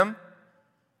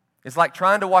is like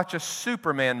trying to watch a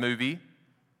Superman movie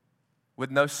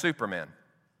with no Superman.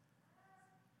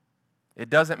 It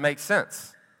doesn't make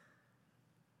sense.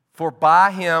 For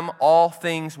by him all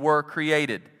things were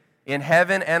created, in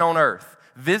heaven and on earth,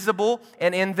 visible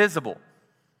and invisible,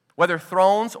 whether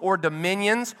thrones or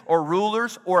dominions or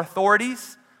rulers or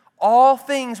authorities, all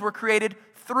things were created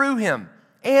through him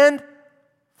and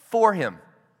for him.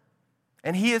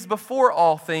 And he is before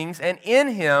all things, and in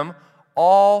him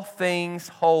all things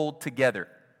hold together.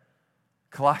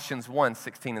 Colossians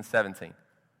 1:16 and 17.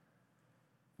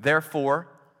 Therefore,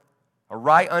 a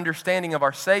right understanding of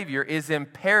our Savior is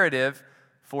imperative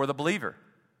for the believer.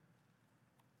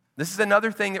 This is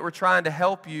another thing that we're trying to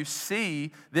help you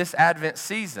see this Advent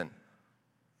season.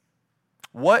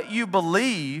 What you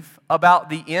believe about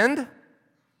the end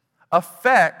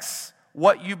affects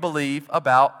what you believe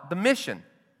about the mission.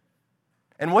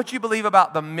 And what you believe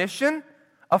about the mission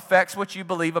affects what you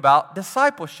believe about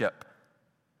discipleship.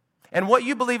 And what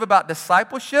you believe about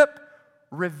discipleship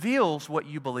reveals what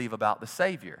you believe about the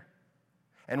Savior.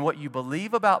 And what you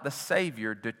believe about the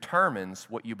Savior determines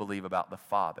what you believe about the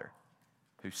Father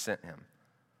who sent him.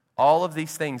 All of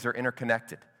these things are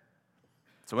interconnected.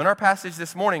 So in our passage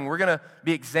this morning, we're going to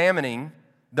be examining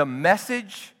the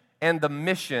message and the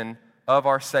mission of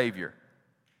our Savior.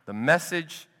 The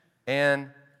message and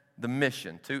the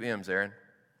mission. 2 M's, Aaron.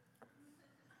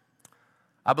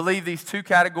 I believe these two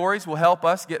categories will help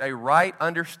us get a right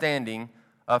understanding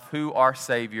of who our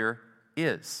Savior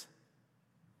is.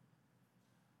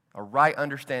 A right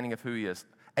understanding of who he is.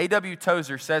 A.W.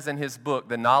 Tozer says in his book,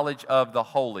 The Knowledge of the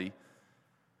Holy,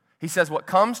 he says, what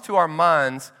comes to our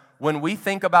minds when we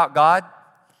think about God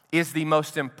is the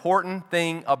most important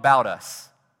thing about us.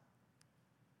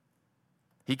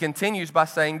 He continues by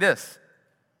saying this,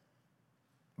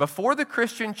 before the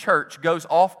Christian church goes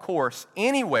off course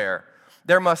anywhere,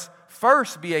 there must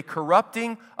first be a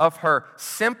corrupting of her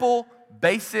simple,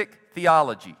 basic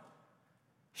theology.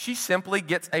 She simply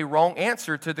gets a wrong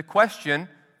answer to the question,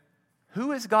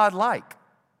 who is God like?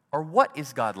 Or what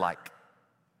is God like?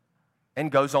 And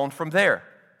goes on from there.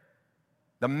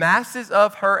 The masses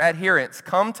of her adherents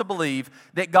come to believe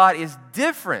that God is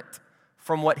different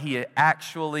from what he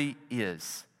actually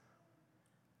is.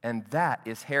 And that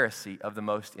is heresy of the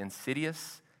most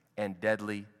insidious and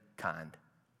deadly kind.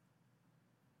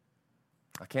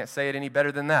 I can't say it any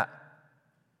better than that.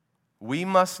 We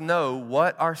must know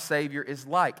what our Savior is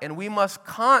like. And we must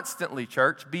constantly,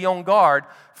 church, be on guard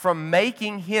from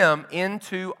making him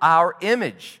into our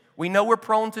image. We know we're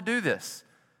prone to do this.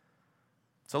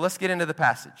 So let's get into the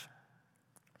passage.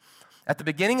 At the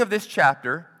beginning of this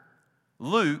chapter,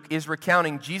 Luke is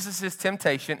recounting Jesus'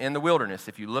 temptation in the wilderness.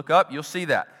 If you look up, you'll see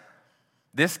that.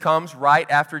 This comes right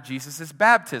after Jesus'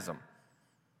 baptism.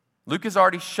 Luke has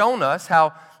already shown us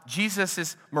how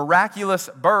Jesus' miraculous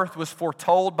birth was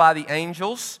foretold by the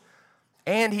angels,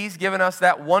 and he's given us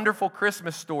that wonderful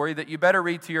Christmas story that you better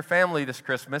read to your family this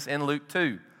Christmas in Luke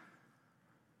 2.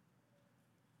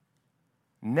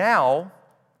 Now,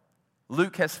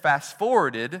 Luke has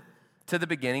fast-forwarded to the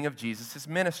beginning of Jesus'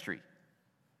 ministry.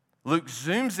 Luke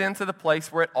zooms into the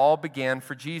place where it all began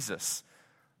for Jesus,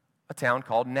 a town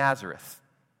called Nazareth.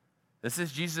 This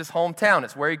is Jesus' hometown.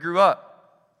 It's where he grew up.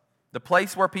 The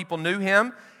place where people knew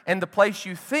him, and the place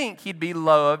you think he'd be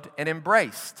loved and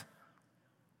embraced.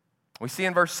 We see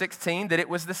in verse 16 that it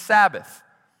was the Sabbath,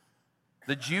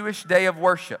 the Jewish day of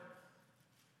worship.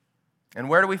 And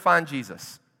where do we find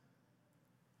Jesus?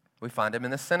 We find him in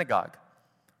the synagogue,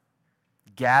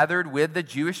 gathered with the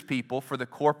Jewish people for the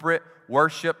corporate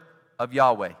worship of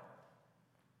Yahweh.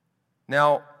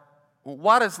 Now,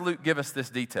 why does Luke give us this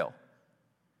detail?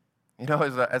 You know,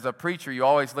 as a preacher, you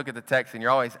always look at the text and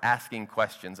you're always asking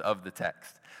questions of the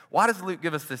text. Why does Luke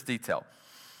give us this detail?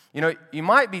 You know, you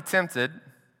might be tempted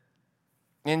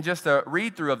in just a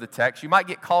read-through of the text, you might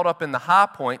get caught up in the high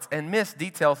points and miss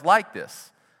details like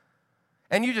this.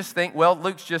 And you just think, well,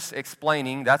 Luke's just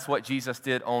explaining that's what Jesus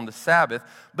did on the Sabbath.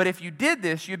 But if you did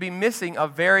this, you'd be missing a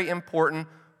very important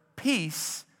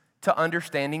piece to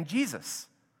understanding Jesus.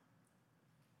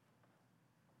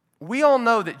 We all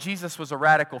know that Jesus was a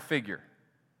radical figure.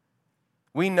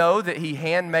 We know that he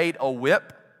handmade a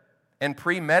whip and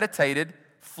premeditated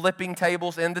flipping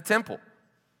tables in the temple.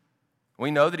 We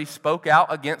know that he spoke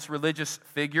out against religious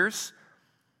figures.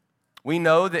 We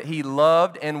know that he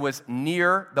loved and was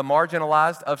near the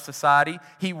marginalized of society.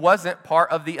 He wasn't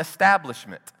part of the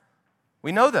establishment.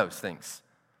 We know those things.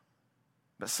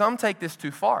 But some take this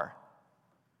too far.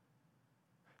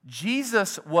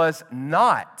 Jesus was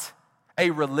not a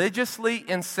religiously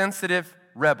insensitive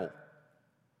rebel.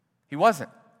 He wasn't.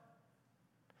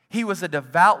 He was a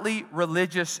devoutly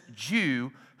religious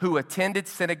Jew who attended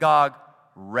synagogue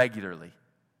regularly.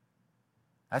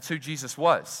 That's who Jesus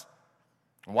was.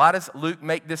 Why does Luke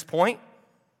make this point?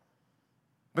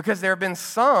 Because there have been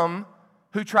some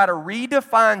who try to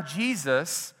redefine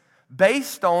Jesus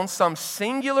based on some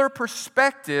singular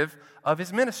perspective of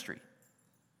his ministry.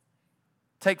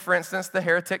 Take, for instance, the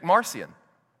heretic Marcion.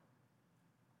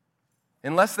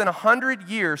 In less than 100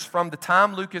 years from the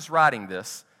time Luke is writing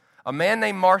this, a man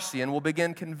named Marcion will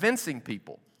begin convincing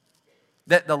people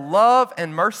that the love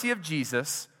and mercy of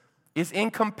Jesus is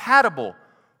incompatible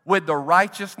with the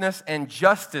righteousness and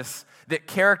justice that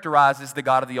characterizes the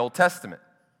God of the Old Testament.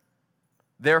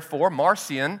 Therefore,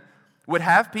 Marcion would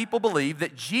have people believe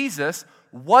that Jesus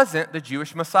wasn't the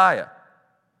Jewish Messiah.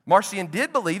 Marcion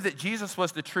did believe that Jesus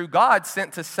was the true God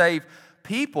sent to save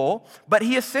people, but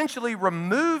he essentially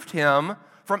removed him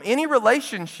from any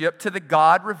relationship to the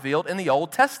God revealed in the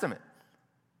Old Testament.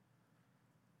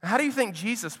 How do you think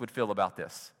Jesus would feel about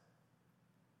this?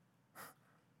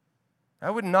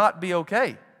 That would not be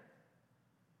okay.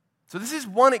 So this is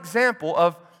one example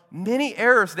of many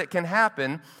errors that can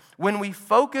happen when we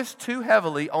focus too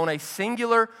heavily on a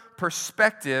singular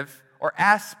perspective or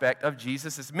aspect of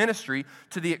Jesus' ministry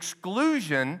to the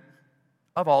exclusion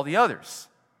of all the others.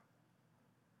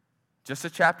 Just a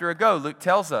chapter ago, Luke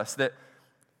tells us that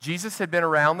Jesus had been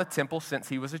around the temple since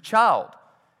he was a child.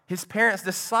 His parents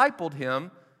discipled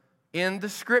him in the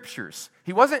Scriptures.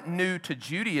 He wasn't new to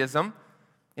Judaism.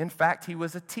 In fact, he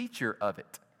was a teacher of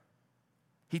it.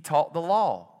 He taught the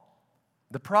law,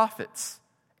 the prophets,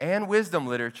 and wisdom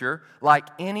literature like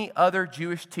any other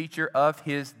Jewish teacher of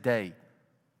his day.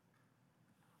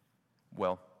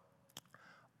 Well,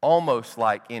 almost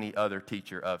like any other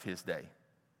teacher of his day.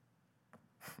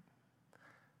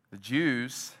 The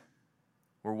Jews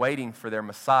were waiting for their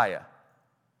Messiah,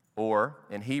 or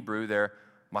in Hebrew, their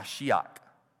Mashiach.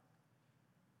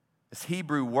 This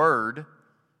Hebrew word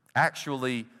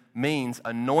actually means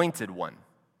anointed one.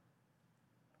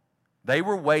 They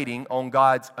were waiting on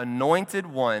God's anointed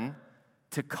one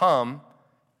to come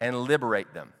and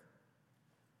liberate them,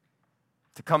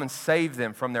 to come and save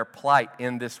them from their plight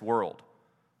in this world.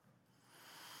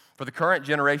 For the current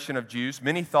generation of Jews,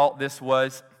 many thought this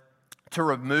was to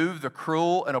remove the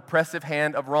cruel and oppressive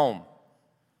hand of Rome.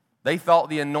 They thought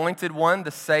the anointed one,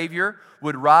 the Savior,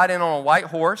 would ride in on a white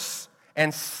horse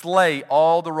and slay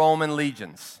all the Roman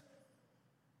legions.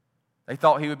 They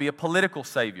thought he would be a political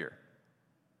savior,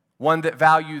 one that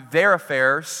valued their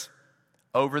affairs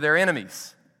over their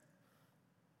enemies.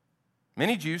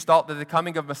 Many Jews thought that the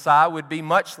coming of Messiah would be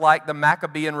much like the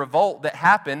Maccabean revolt that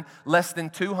happened less than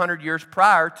 200 years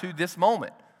prior to this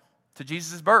moment, to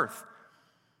Jesus' birth.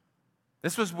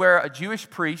 This was where a Jewish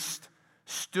priest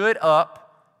stood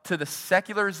up to the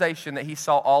secularization that he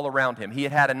saw all around him. He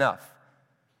had had enough.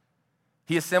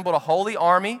 He assembled a holy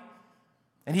army,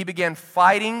 and he began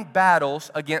fighting battles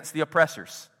against the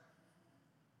oppressors.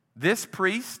 This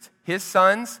priest, his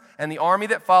sons, and the army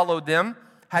that followed them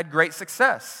had great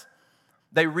success.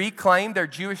 They reclaimed their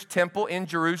Jewish temple in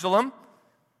Jerusalem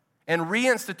and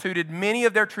reinstituted many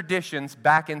of their traditions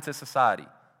back into society.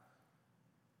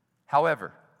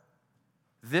 However,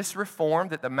 this reform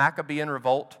that the Maccabean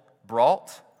revolt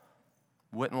brought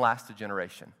wouldn't last a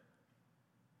generation.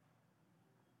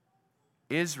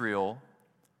 Israel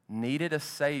needed a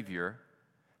Savior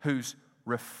whose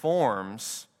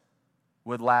reforms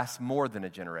would last more than a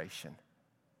generation.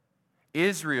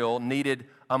 Israel needed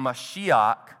a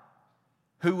Mashiach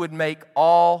who would make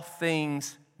all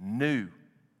things new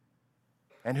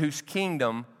and whose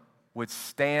kingdom would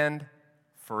stand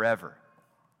forever.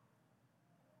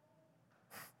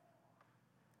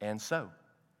 And so,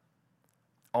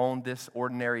 on this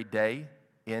ordinary day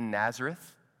in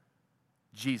Nazareth,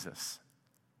 Jesus,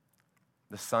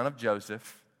 the son of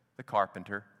Joseph, the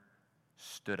carpenter,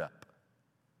 stood up.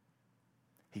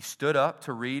 He stood up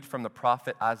to read from the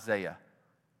prophet Isaiah.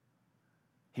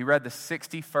 He read the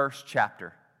 61st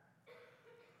chapter.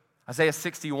 Isaiah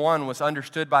 61 was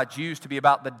understood by Jews to be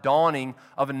about the dawning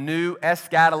of a new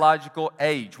eschatological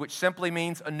age, which simply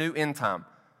means a new end time,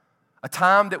 a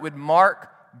time that would mark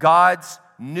God's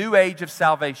new age of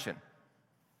salvation.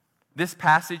 This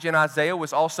passage in Isaiah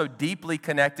was also deeply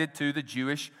connected to the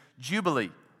Jewish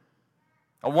Jubilee,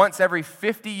 a once every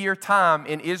 50-year time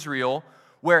in Israel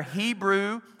where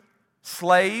Hebrew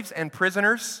slaves and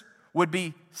prisoners would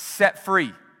be set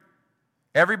free.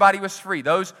 Everybody was free.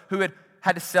 Those who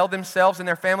had to sell themselves and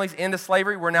their families into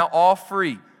slavery were now all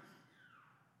free.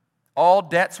 All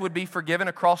debts would be forgiven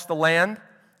across the land,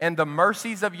 and the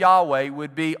mercies of Yahweh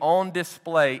would be on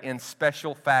display in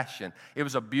special fashion. It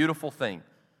was a beautiful thing.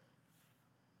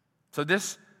 So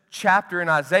this chapter in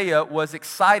Isaiah was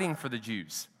exciting for the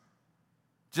Jews.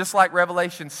 Just like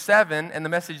Revelation 7 and the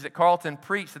message that Carlton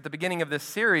preached at the beginning of this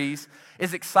series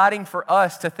is exciting for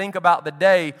us to think about the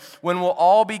day when we'll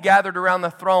all be gathered around the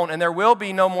throne and there will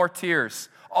be no more tears.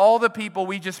 All the people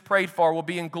we just prayed for will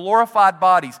be in glorified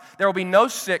bodies. There will be no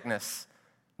sickness,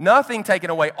 nothing taken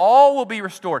away. All will be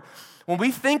restored. When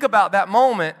we think about that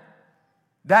moment,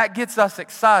 that gets us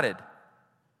excited.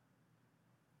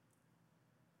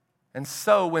 And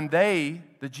so when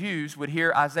the Jews, would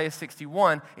hear Isaiah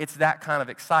 61, it's that kind of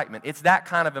excitement. It's that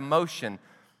kind of emotion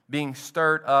being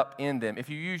stirred up in them. If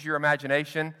you use your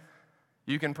imagination,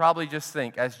 you can probably just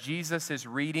think, as Jesus is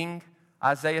reading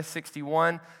Isaiah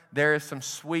 61, there is some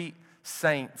sweet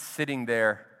saints sitting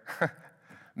there,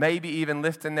 maybe even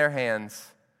lifting their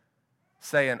hands,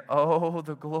 saying, "Oh,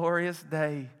 the glorious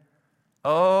day.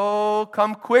 Oh,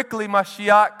 come quickly,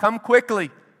 Mashiach, come quickly."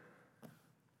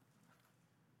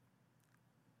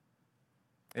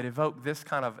 It evoked this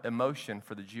kind of emotion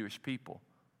for the Jewish people.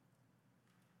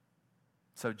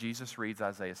 So Jesus reads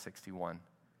Isaiah 61.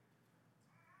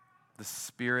 "The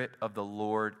Spirit of the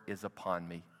Lord is upon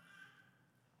me,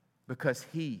 because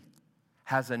He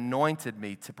has anointed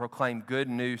me to proclaim good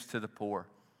news to the poor.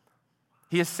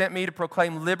 He has sent me to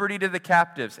proclaim liberty to the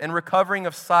captives and recovering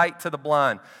of sight to the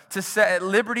blind, to set at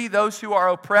liberty those who are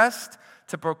oppressed,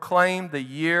 to proclaim the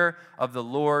year of the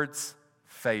Lord's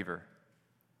favor."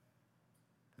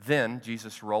 Then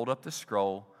Jesus rolled up the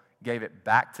scroll, gave it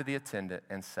back to the attendant,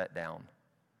 and sat down.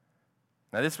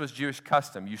 Now, this was Jewish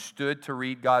custom. You stood to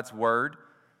read God's word,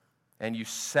 and you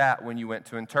sat when you went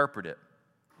to interpret it.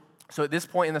 So at this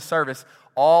point in the service,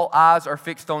 all eyes are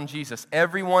fixed on Jesus.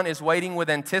 Everyone is waiting with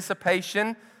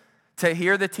anticipation to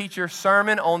hear the teacher's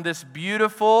sermon on this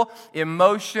beautiful,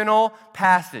 emotional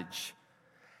passage.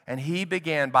 And he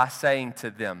began by saying to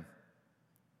them,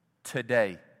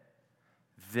 "Today,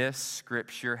 this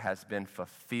scripture has been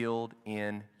fulfilled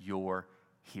in your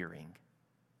hearing."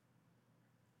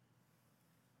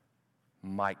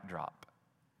 Mic drop.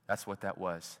 That's what that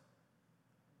was.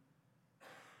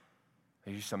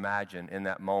 You just imagine in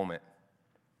that moment,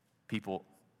 people,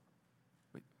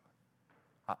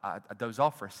 I doze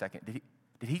off for a second.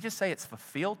 Did he just say it's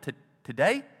fulfilled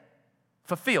today?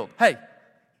 Fulfilled. Hey,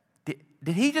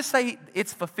 did he just say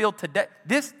it's fulfilled today?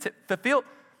 Fulfilled?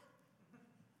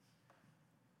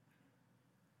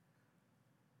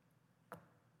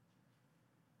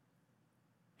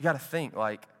 You got to think,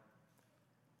 like,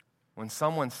 when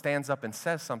someone stands up and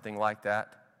says something like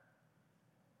that,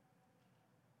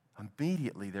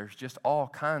 immediately there's just all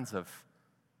kinds of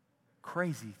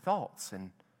crazy thoughts.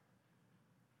 And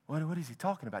what is he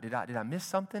talking about? Did I miss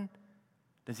something?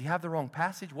 Does he have the wrong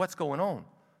passage? What's going on?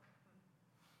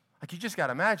 Like, you just got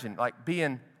to imagine, like,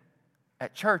 being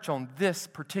at church on this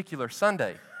particular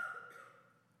Sunday.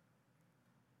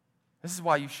 This is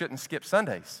why you shouldn't skip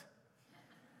Sundays.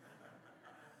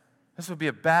 This would be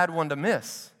a bad one to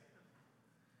miss.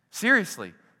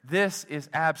 Seriously, this is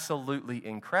absolutely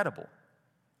incredible.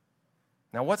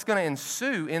 Now, what's going to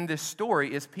ensue in this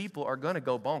story is people are going to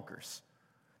go bonkers.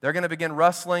 They're going to begin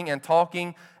rustling and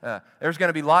talking. There's going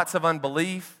to be lots of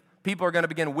unbelief. People are going to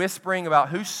begin whispering about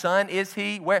whose son is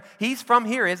he? Where he's from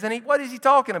here, isn't he? What is he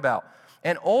talking about?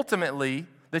 And ultimately,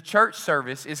 the church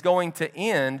service is going to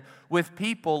end with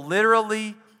people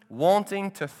literally wanting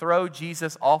to throw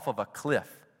Jesus off of a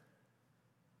cliff.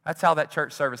 That's how that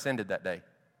church service ended that day.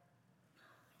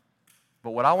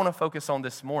 But what I want to focus on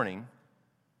this morning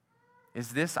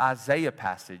is this Isaiah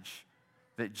passage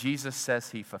that Jesus says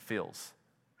he fulfills.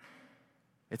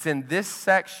 It's in this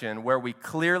section where we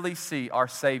clearly see our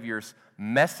Savior's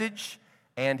message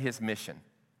and his mission.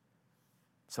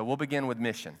 So we'll begin with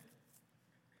mission.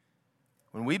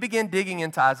 When we begin digging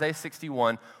into Isaiah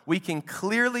 61, we can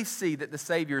clearly see that the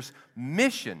Savior's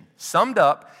mission, summed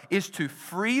up, is to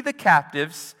free the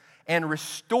captives and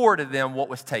restore to them what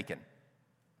was taken.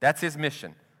 That's his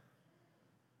mission.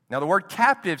 Now, the word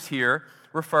captives here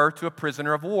refer to a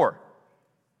prisoner of war.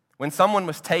 When someone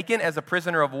was taken as a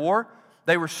prisoner of war,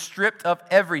 they were stripped of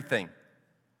everything.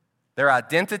 Their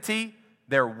identity,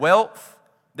 their wealth,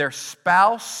 their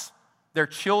spouse, their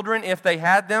children if they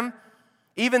had them,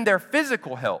 even their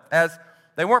physical health, as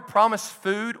they weren't promised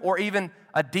food or even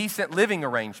a decent living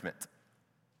arrangement.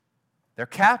 Their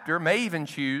captor may even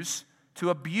choose to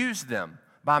abuse them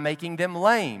by making them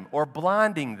lame or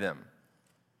blinding them.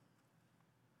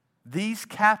 These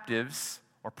captives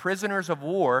or prisoners of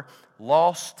war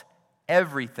lost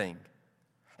everything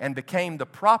and became the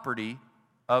property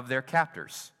of their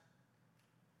captors.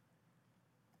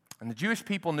 And the Jewish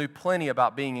people knew plenty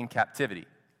about being in captivity.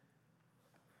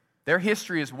 Their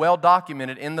history is well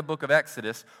documented in the book of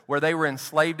Exodus, where they were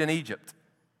enslaved in Egypt.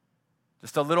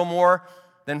 Just a little more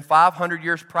than 500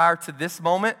 years prior to this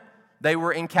moment, they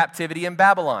were in captivity in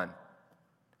Babylon.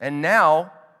 And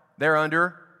now they're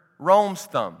under Rome's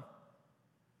thumb.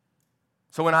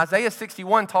 So when Isaiah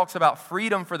 61 talks about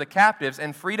freedom for the captives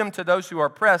and freedom to those who are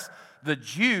oppressed, the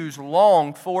Jews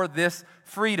longed for this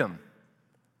freedom.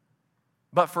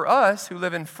 But for us who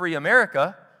live in free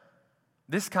America,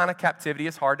 this kind of captivity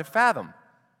is hard to fathom.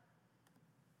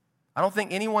 I don't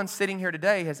think anyone sitting here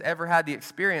today has ever had the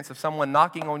experience of someone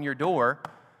knocking on your door,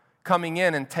 coming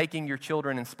in and taking your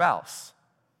children and spouse.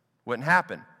 Wouldn't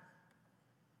happen.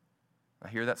 I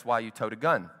hear that's why you towed a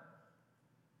gun.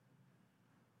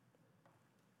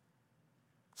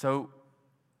 So,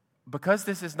 because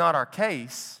this is not our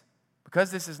case, because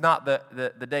this is not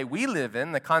the day we live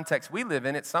in, the context we live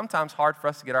in, it's sometimes hard for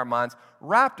us to get our minds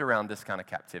wrapped around this kind of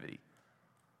captivity.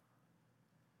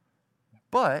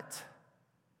 But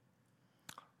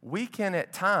we can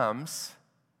at times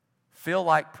feel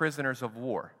like prisoners of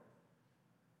war.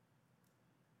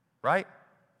 Right?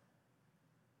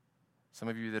 Some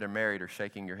of you that are married are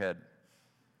shaking your head.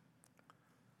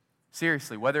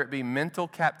 Seriously, whether it be mental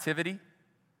captivity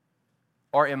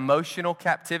or emotional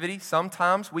captivity,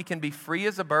 sometimes we can be free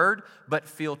as a bird but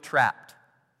feel trapped.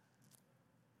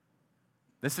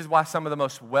 This is why some of the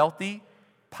most wealthy,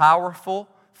 powerful,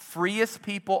 freest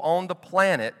people on the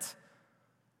planet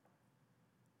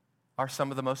are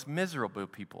some of the most miserable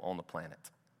people on the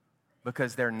planet,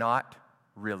 because they're not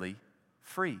really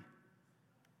free.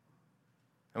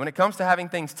 And when it comes to having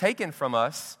things taken from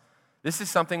us, this is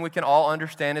something we can all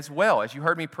understand as well. As you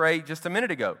heard me pray just a minute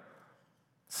ago,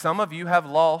 some of you have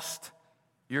lost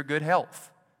your good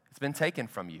health. It's been taken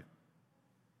from you.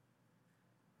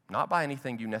 Not by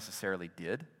anything you necessarily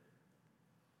did.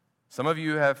 Some of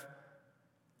you have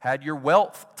had your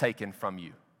wealth taken from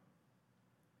you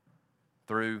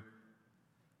through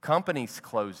companies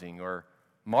closing or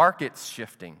markets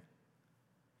shifting.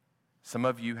 Some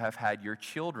of you have had your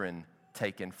children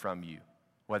taken from you,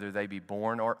 whether they be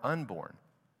born or unborn.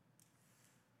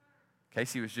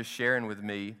 Casey was just sharing with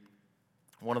me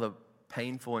one of the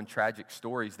painful and tragic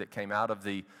stories that came out of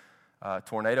the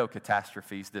tornado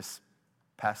catastrophes this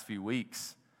past few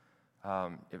weeks.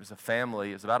 It was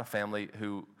about a family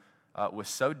who was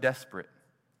so desperate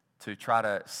to try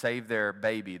to save their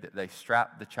baby that they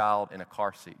strapped the child in a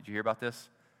car seat. Did you hear about this?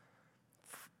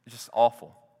 Just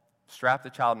awful. Strapped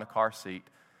the child in a car seat.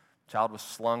 Child was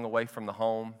slung away from the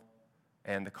home,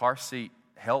 and the car seat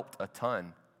helped a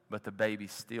ton, but the baby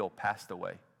still passed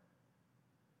away.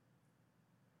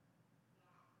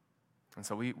 And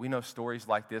so we know stories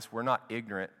like this. We're not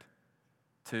ignorant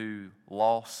to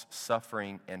loss,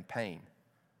 suffering, and pain.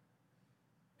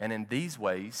 And in these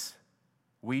ways,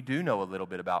 we do know a little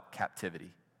bit about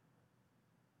captivity.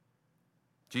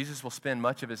 Jesus will spend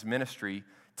much of his ministry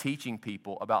teaching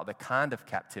people about the kind of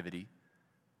captivity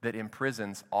that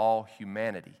imprisons all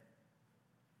humanity.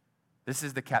 This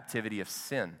is the captivity of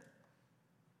sin.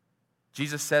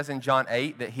 Jesus says in John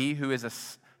 8 that he who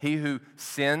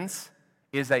sins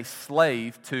is a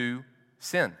slave to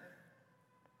sin.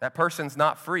 That person's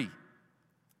not free.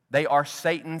 They are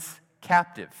Satan's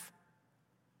captive.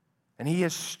 And he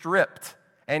has stripped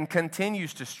and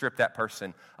continues to strip that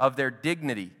person of their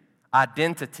dignity,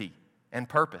 identity, and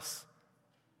purpose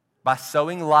by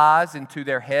sowing lies into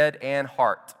their head and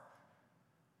heart.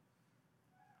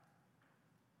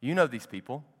 You know these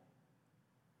people.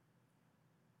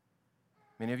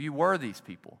 Many of you were these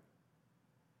people.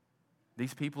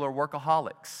 These people are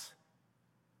workaholics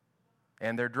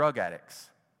and they're drug addicts.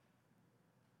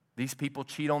 These people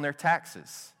cheat on their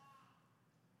taxes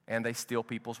and they steal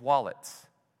people's wallets.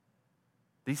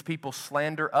 These people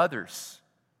slander others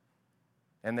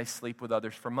and they sleep with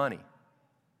others for money.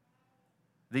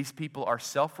 These people are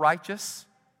self-righteous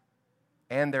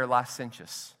and they're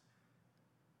licentious.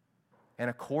 And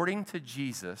according to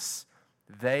Jesus,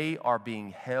 they are being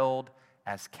held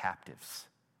as captives.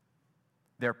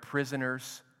 They're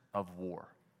prisoners of war.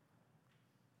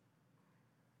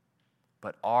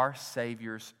 But our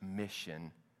Savior's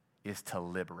mission is to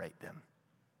liberate them,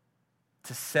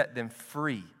 to set them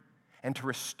free, and to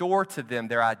restore to them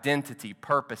their identity,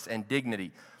 purpose, and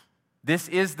dignity. This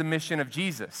is the mission of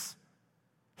Jesus.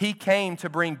 He came to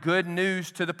bring good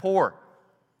news to the poor,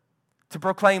 to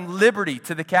proclaim liberty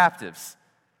to the captives,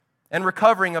 and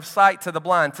recovering of sight to the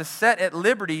blind, to set at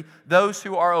liberty those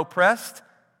who are oppressed,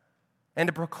 and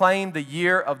to proclaim the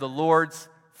year of the Lord's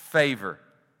favor.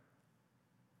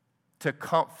 to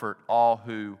comfort all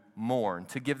who mourn,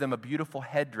 to give them a beautiful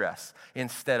headdress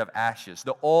instead of ashes,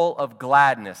 the oil of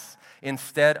gladness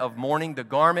instead of mourning, the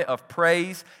garment of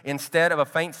praise instead of a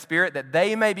faint spirit, that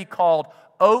they may be called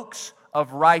oaks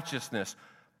of righteousness,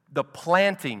 the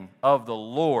planting of the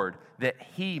Lord, that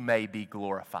he may be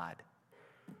glorified.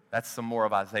 That's some more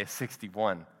of Isaiah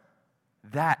 61.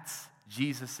 That's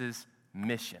Jesus'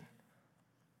 mission.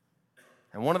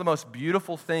 And one of the most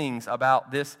beautiful things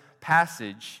about this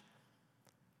passage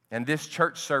and this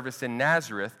church service in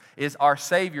Nazareth is our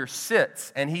Savior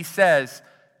sits and he says,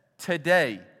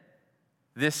 today,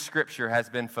 this scripture has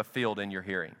been fulfilled in your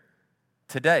hearing.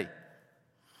 Today.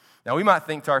 Now we might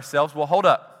think to ourselves, well, hold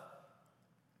up.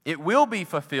 It will be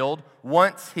fulfilled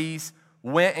once he's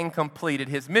went and completed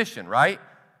his mission, right?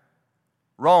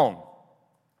 Wrong.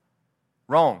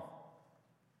 Wrong.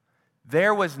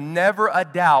 There was never a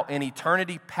doubt in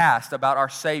eternity past about our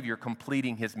Savior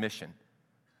completing his mission.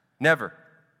 Never.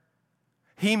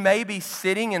 He may be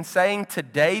sitting and saying,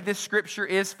 today this scripture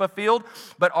is fulfilled,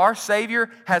 but our Savior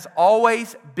has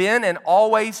always been and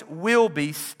always will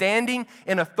be standing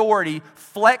in authority,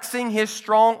 flexing his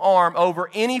strong arm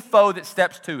over any foe that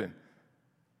steps to him.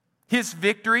 His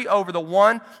victory over the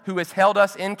one who has held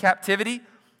us in captivity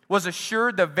was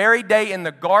assured the very day in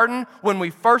the garden when we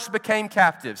first became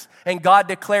captives, and God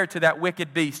declared to that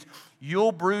wicked beast,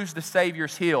 you'll bruise the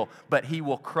Savior's heel, but he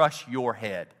will crush your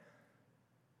head.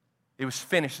 It was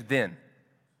finished then.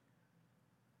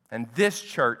 And this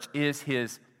church is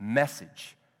his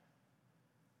message.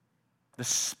 The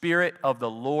Spirit of the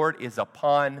Lord is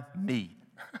upon me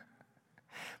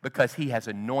because he has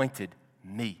anointed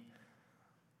me.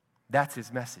 That's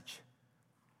his message.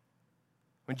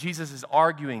 When Jesus is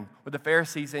arguing with the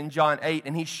Pharisees in John 8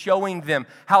 and he's showing them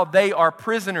how they are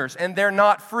prisoners and they're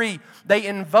not free, they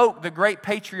invoke the great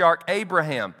patriarch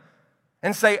Abraham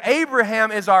and say,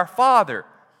 Abraham is our father.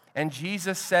 And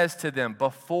Jesus says to them,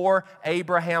 before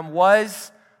Abraham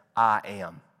was, I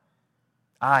am.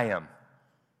 I am.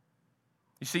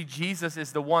 You see, Jesus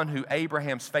is the one who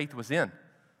Abraham's faith was in.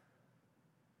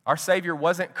 Our Savior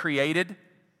wasn't created.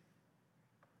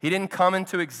 He didn't come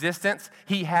into existence.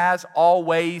 He has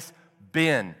always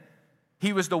been.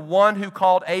 He was the one who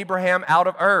called Abraham out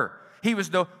of Ur. He was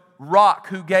the rock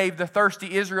who gave the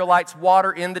thirsty Israelites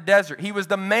water in the desert. He was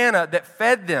the manna that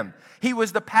fed them. He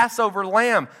was the Passover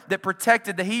lamb that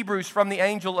protected the Hebrews from the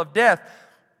angel of death.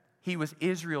 He was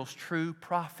Israel's true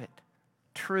prophet,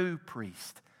 true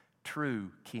priest, true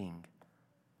king.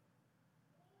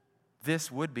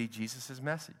 This would be Jesus'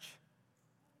 message.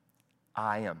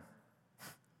 I am.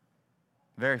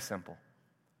 Very simple.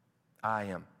 I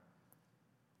am.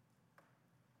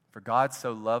 For God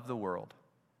so loved the world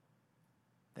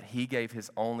that he gave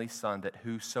his only Son, that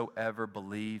whosoever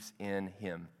believes in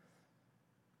him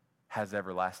has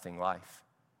everlasting life.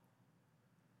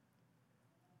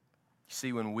 You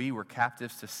see, when we were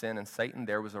captives to sin and Satan,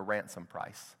 there was a ransom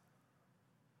price.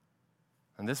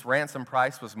 And this ransom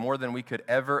price was more than we could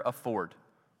ever afford.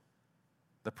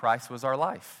 The price was our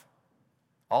life,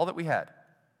 all that we had.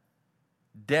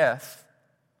 Death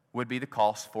would be the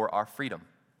cost for our freedom.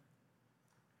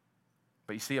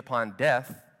 But you see, upon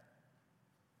death,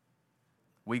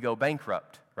 we go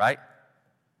bankrupt, right?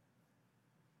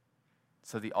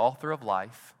 So the author of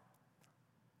life,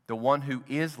 the one who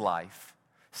is life,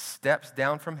 steps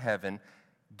down from heaven,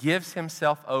 gives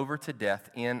himself over to death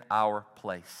in our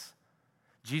place.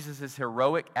 Jesus'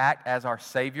 heroic act as our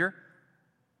Savior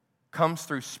comes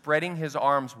through spreading his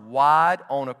arms wide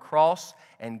on a cross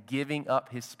and giving up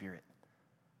his spirit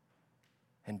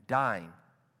and dying.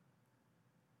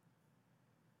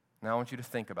 Now I want you to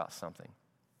think about something.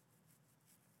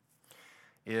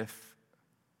 If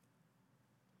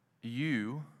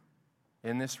you,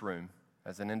 in this room,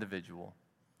 as an individual,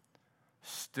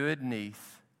 stood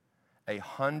neath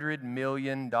 $100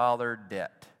 million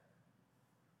debt,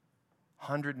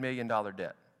 $100 million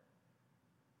debt,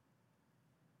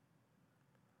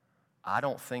 I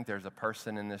don't think there's a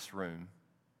person in this room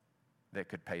that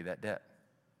could pay that debt.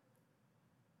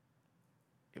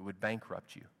 It would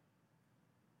bankrupt you.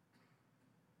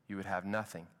 You would have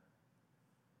nothing.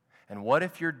 And what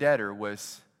if your debtor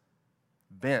was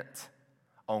bent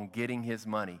on getting his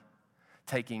money,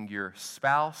 taking your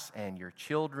spouse and your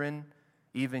children,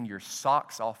 even your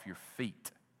socks off your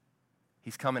feet?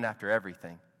 He's coming after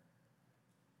everything.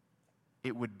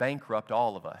 It would bankrupt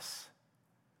all of us.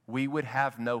 We would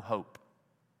have no hope.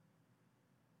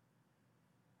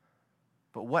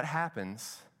 But what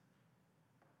happens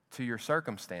to your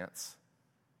circumstance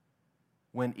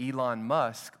when Elon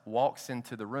Musk walks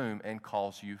into the room and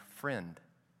calls you friend?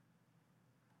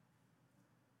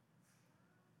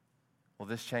 Well,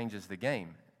 this changes the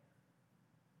game.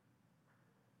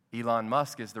 Elon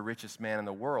Musk is the richest man in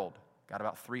the world, got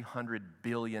about $300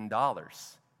 billion.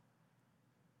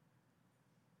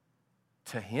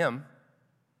 To him,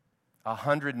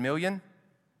 100 million,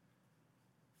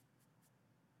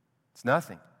 it's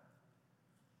nothing.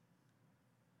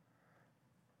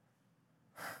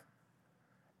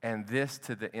 And this,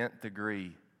 to the nth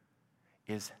degree,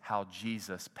 is how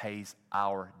Jesus pays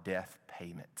our death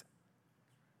payment.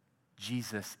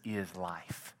 Jesus is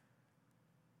life.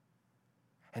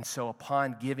 And so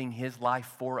upon giving his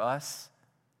life for us,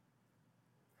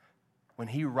 when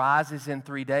he rises in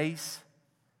 3 days,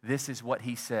 this is what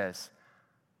he says: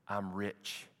 I'm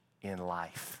rich in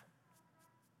life.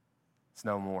 It's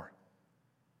no more.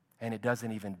 And it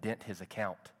doesn't even dent his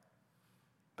account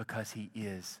because he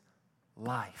is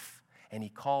life. And he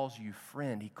calls you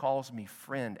friend. He calls me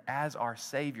friend. As our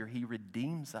Savior, he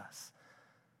redeems us.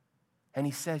 And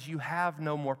he says, you have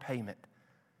no more payment.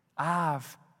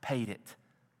 I've paid it.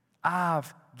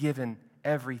 I've given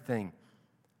everything.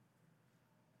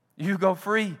 You go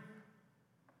free.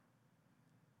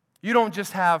 You don't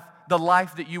just have the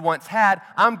life that you once had.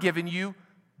 I'm giving you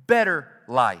better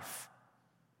life.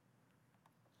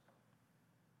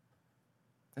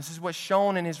 This is what's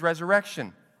shown in his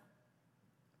resurrection.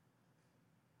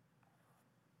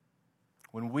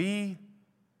 When we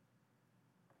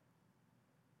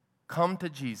come to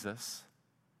Jesus,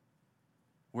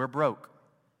 we're broke.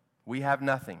 We have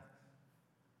nothing.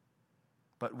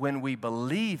 But when we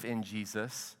believe in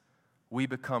Jesus, we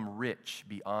become rich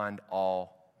beyond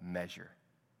all measure.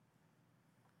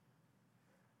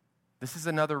 This is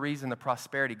another reason the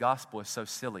prosperity gospel is so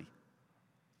silly.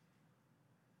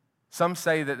 Some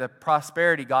say that the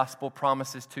prosperity gospel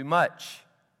promises too much.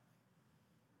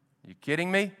 You kidding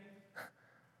me?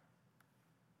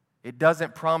 It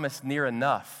doesn't promise near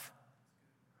enough.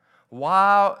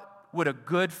 Why would a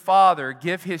good father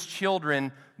give his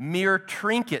children mere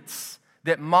trinkets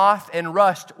that moth and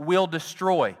rust will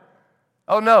destroy?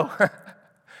 Oh no,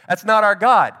 that's not our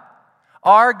God.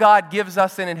 Our God gives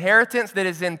us an inheritance that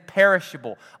is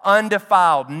imperishable,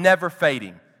 undefiled, never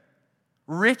fading.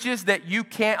 Riches that you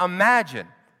can't imagine.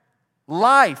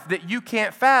 Life that you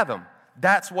can't fathom.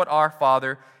 That's what our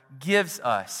Father gives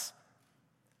us.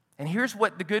 And here's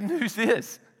what the good news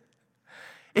is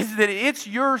that it's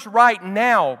yours right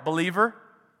now, believer.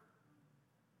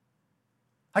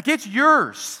 Like, it's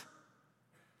yours.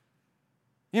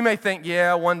 You may think,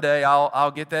 yeah, one day I'll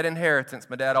get that inheritance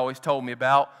my dad always told me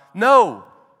about. No.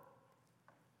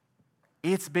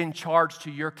 It's been charged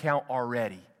to your account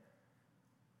already.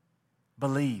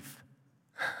 Believe.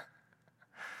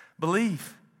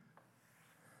 Believe.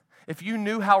 If you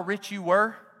knew how rich you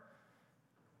were,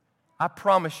 I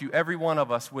promise you every one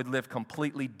of us would live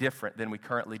completely different than we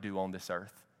currently do on this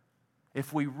earth.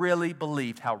 If we really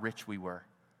believed how rich we were.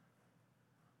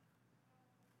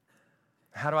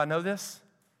 How do I know this?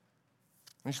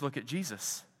 Let's look at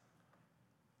Jesus.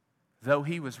 Though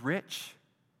he was rich,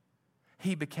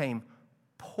 he became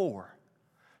poor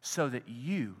so that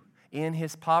you, in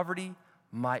his poverty,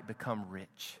 might become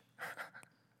rich.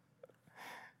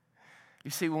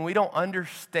 You see, when we don't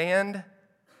understand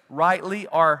rightly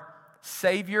our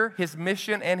Savior, his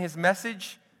mission, and his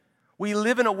message, we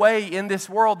live in a way in this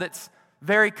world that's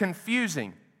very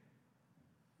confusing.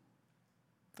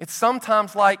 It's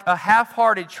sometimes like a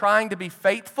half-hearted trying to be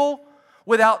faithful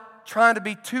without trying to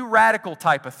be too radical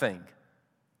type of thing.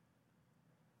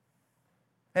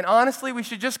 And honestly, we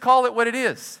should just call it what it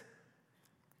is.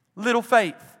 Little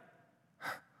faith.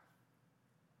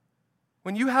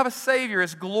 When you have a Savior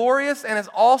as glorious and as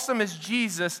awesome as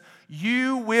Jesus,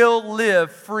 you will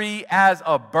live free as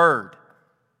a bird.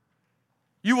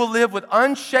 You will live with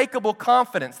unshakable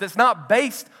confidence that's not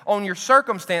based on your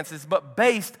circumstances, but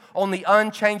based on the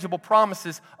unchangeable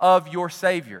promises of your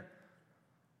Savior.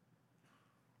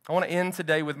 I want to end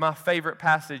today with my favorite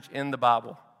passage in the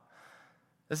Bible.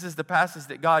 This is the passage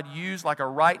that God used like a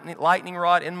lightning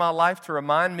rod in my life to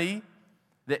remind me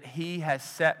that he has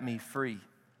set me free.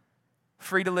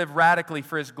 Free to live radically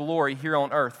for his glory here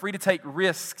on earth. Free to take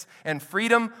risks and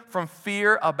freedom from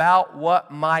fear about what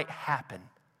might happen.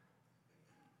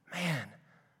 Man.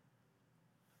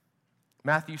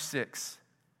 Matthew 6,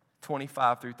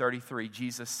 25 through 33,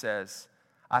 Jesus says,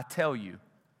 I tell you,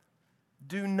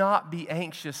 do not be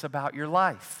anxious about your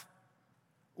life,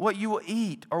 what you will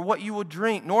eat or what you will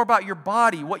drink, nor about your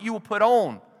body, what you will put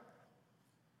on.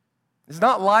 Is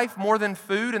not life more than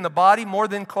food and the body more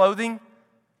than clothing?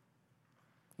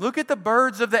 Look at the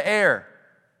birds of the air.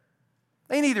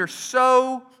 They neither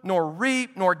sow nor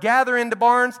reap nor gather into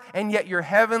barns, and yet your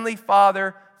heavenly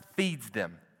Father feeds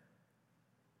them.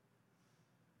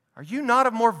 Are you not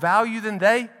of more value than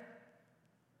they?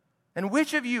 And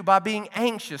which of you, by being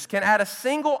anxious, can add a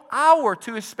single hour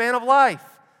to his span of life?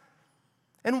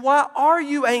 And why are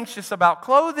you anxious about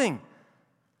clothing?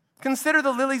 Consider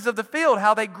the lilies of the field,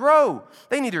 how they grow.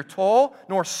 They neither toil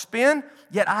nor spin.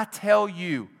 Yet I tell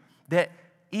you that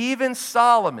even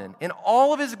Solomon, in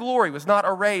all of his glory, was not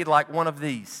arrayed like one of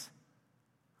these.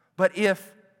 But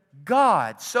if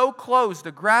God so clothes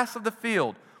the grass of the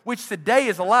field, which today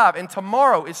is alive and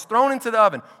tomorrow is thrown into the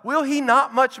oven, will he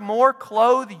not much more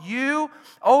clothe you,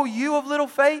 O you of little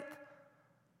faith?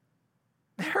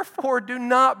 Therefore, do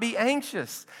not be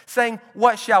anxious, saying,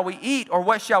 what shall we eat, or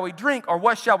what shall we drink, or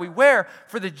what shall we wear?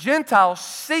 For the Gentiles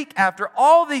seek after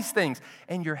all these things,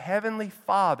 and your heavenly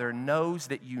Father knows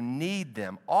that you need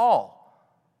them all.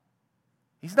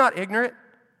 He's not ignorant.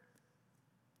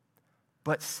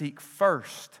 But seek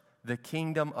first the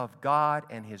kingdom of God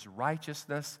and his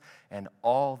righteousness, and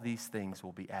all these things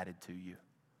will be added to you.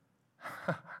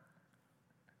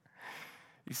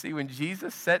 You see, when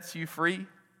Jesus sets you free,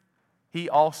 he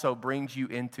also brings you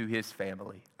into his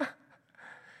family.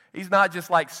 He's not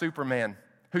just like Superman,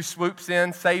 who swoops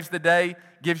in, saves the day,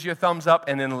 gives you a thumbs up,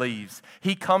 and then leaves.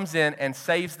 He comes in and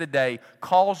saves the day,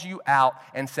 calls you out,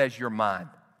 and says, you're mine.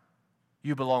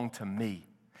 You belong to me.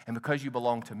 And because you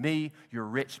belong to me, you're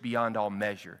rich beyond all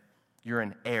measure. You're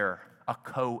an heir, a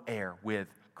co-heir with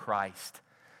Christ.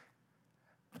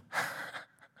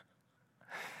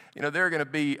 You know, there are going to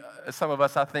be some of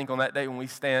us, I think, on that day when we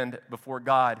stand before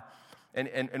God,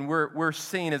 and we're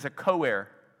seen as a co-heir.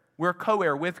 We're a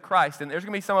co-heir with Christ. And there's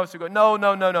going to be some of us who go, no.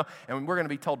 And we're going to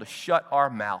be told to shut our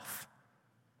mouth.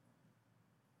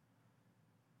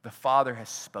 The Father has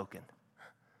spoken.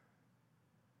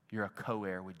 You're a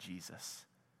co-heir with Jesus.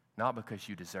 Not because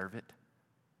you deserve it.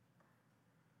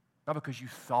 Not because you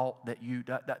thought that you...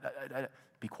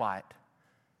 Be quiet.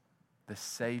 The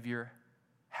Savior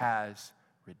has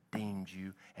redeemed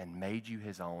you and made you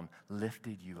his own,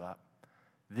 lifted you up.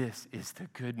 This is the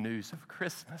good news of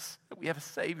Christmas. That we have a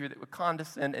Savior that would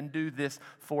condescend and do this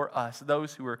for us,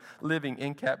 those who are living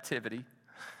in captivity.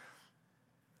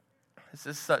 This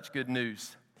is such good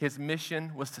news. His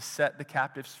mission was to set the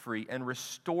captives free and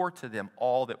restore to them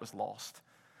all that was lost.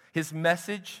 His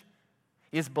message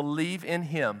is believe in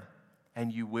him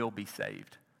and you will be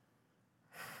saved.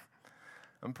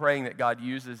 I'm praying that God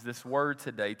uses this word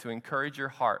today to encourage your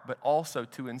heart, but also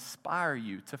to inspire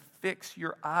you to fix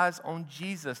your eyes on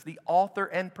Jesus, the author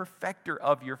and perfecter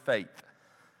of your faith.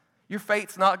 Your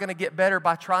faith's not going to get better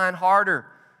by trying harder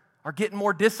or getting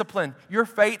more disciplined. Your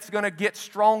faith's going to get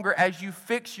stronger as you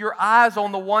fix your eyes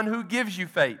on the one who gives you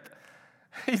faith.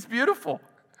 He's beautiful.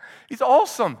 He's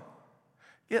awesome.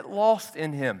 Get lost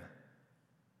in him.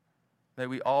 May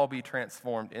we all be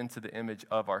transformed into the image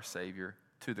of our Savior,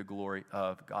 to the glory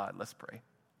of God. Let's pray.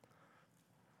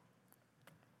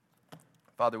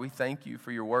 Father, we thank you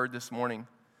for your word this morning.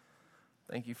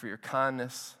 Thank you for your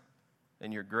kindness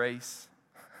and your grace.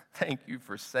 Thank you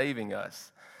for saving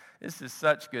us. This is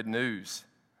such good news.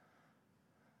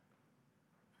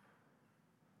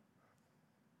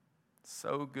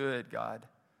 So good, God,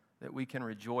 that we can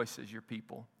rejoice as your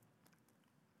people.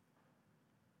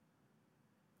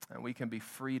 And we can be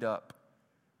freed up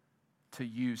to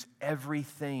use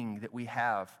everything that we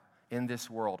have in this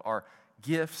world, our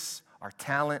gifts, our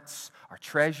talents, our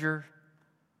treasure,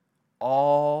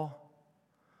 all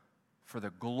for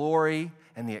the glory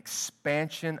and the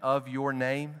expansion of your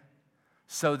name,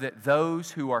 so that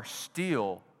those who are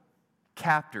still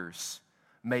captors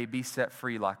may be set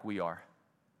free like we are.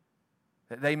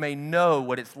 That they may know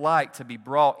what it's like to be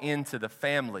brought into the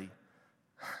family.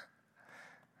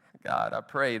 God, I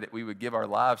pray that we would give our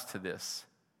lives to this.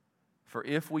 For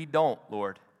if we don't,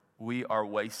 Lord, we are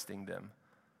wasting them.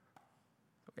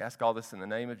 We ask all this in the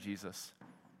name of Jesus.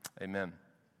 Amen.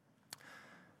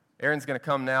 Aaron's going to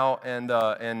come now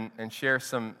and share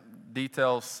some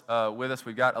details with us.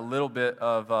 We've got a little bit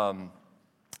of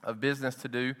business to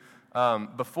do.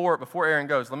 Before Aaron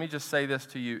goes, let me just say this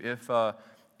to you.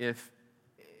 If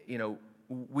you know,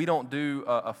 we don't do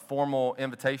a formal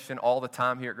invitation all the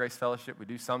time here at Grace Fellowship. We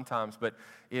do sometimes. But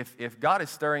if God is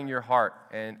stirring your heart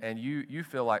and you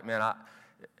feel like, man,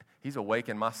 He's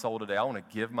awakened my soul today, I want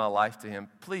to give my life to Him,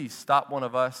 please stop one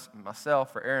of us,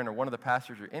 myself or Aaron or one of the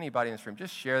pastors or anybody in this room.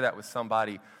 Just share that with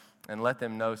somebody and let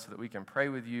them know so that we can pray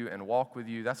with you and walk with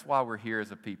you. That's why we're here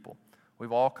as a people.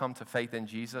 We've all come to faith in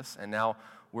Jesus, and now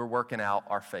we're working out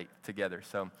our faith together.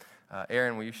 So,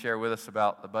 Aaron, will you share with us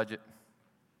about the budget?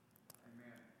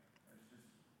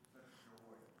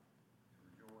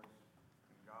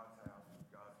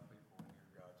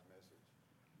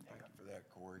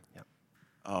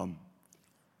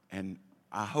 And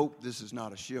I hope this is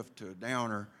not a shift to a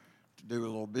downer to do a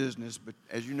little business, but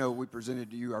as you know, we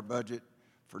presented to you our budget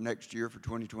for next year for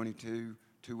 2022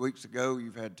 2 weeks ago.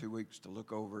 You've had 2 weeks to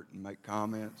look over it and make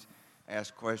comments,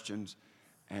 ask questions,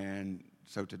 and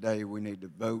so today we need to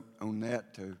vote on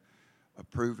that to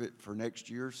approve it for next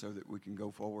year so that we can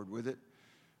go forward with it.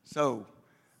 So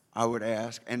I would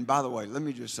ask, and by the way, let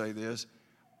me just say this,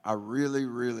 I really,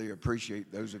 really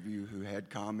appreciate those of you who had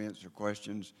comments or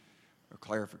questions or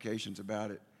clarifications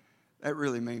about it. That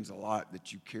really means a lot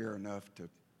that you care enough to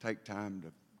take time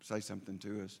to say something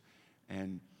to us.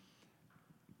 And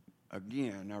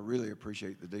again, I really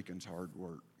appreciate the deacons' hard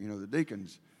work. You know, the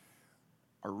deacons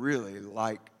are really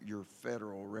like your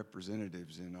federal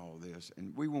representatives in all this.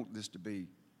 And we want this to be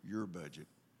your budget,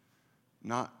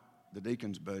 not the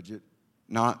deacons' budget,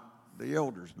 not the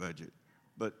elders' budget,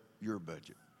 but your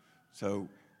budget. So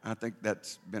I think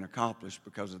that's been accomplished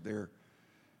because of their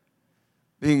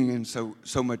being in so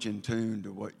much in tune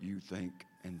to what you think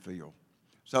and feel.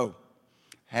 So,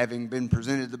 having been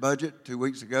presented the budget 2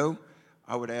 weeks ago,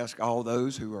 I would ask all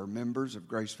those who are members of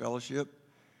Grace Fellowship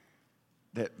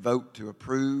that vote to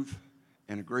approve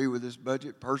and agree with this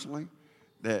budget personally,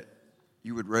 that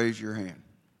you would raise your hand.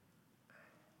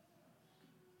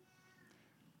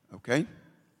 Okay?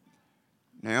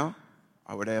 Now,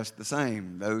 I would ask the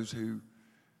same. Those who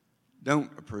don't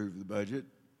approve the budget,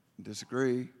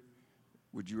 disagree,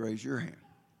 would you raise your hand?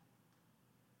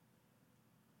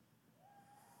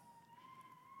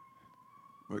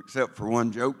 Well, except for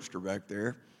one jokester back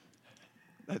there,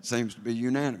 that seems to be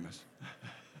unanimous.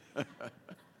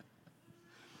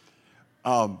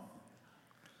 All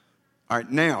right,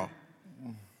 now,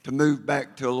 to move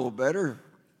back to a little better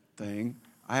thing,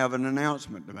 I have an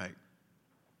announcement to make.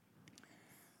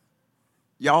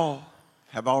 Y'all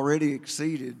have already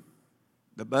exceeded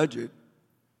the budget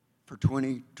for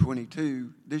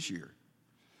 2022 this year.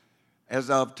 As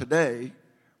of today,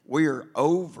 we are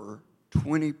over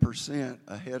 20%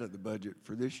 ahead of the budget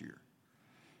for this year.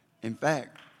 In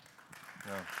fact,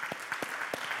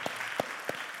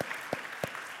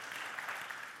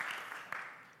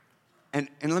 and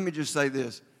let me just say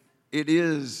this, it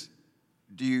is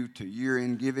due to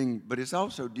year-end giving, but it's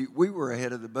also due, we were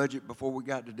ahead of the budget before we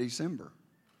got to December.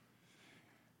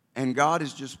 And God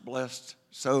has just blessed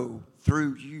so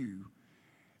through you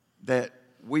that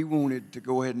we wanted to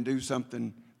go ahead and do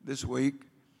something this week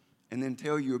and then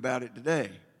tell you about it today.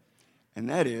 And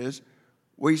that is,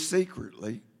 we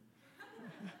secretly,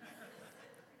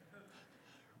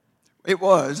 it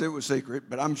was secret,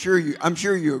 but I'm sure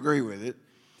you agree with it.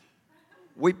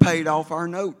 We paid off our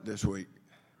note this week.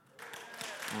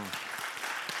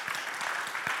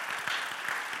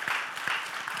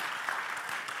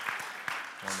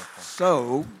 Wonderful.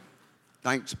 So,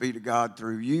 thanks be to God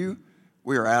through you,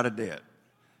 we are out of debt.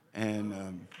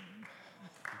 And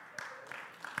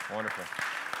wonderful.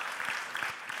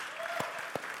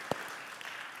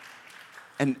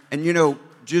 And you know,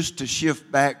 just to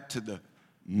shift back to the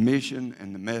mission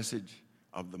and the message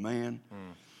of the man.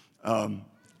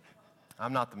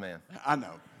 I'm not the man. I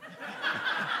know.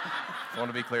 I want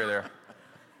to be clear there.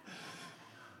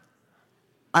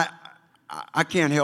 I can't help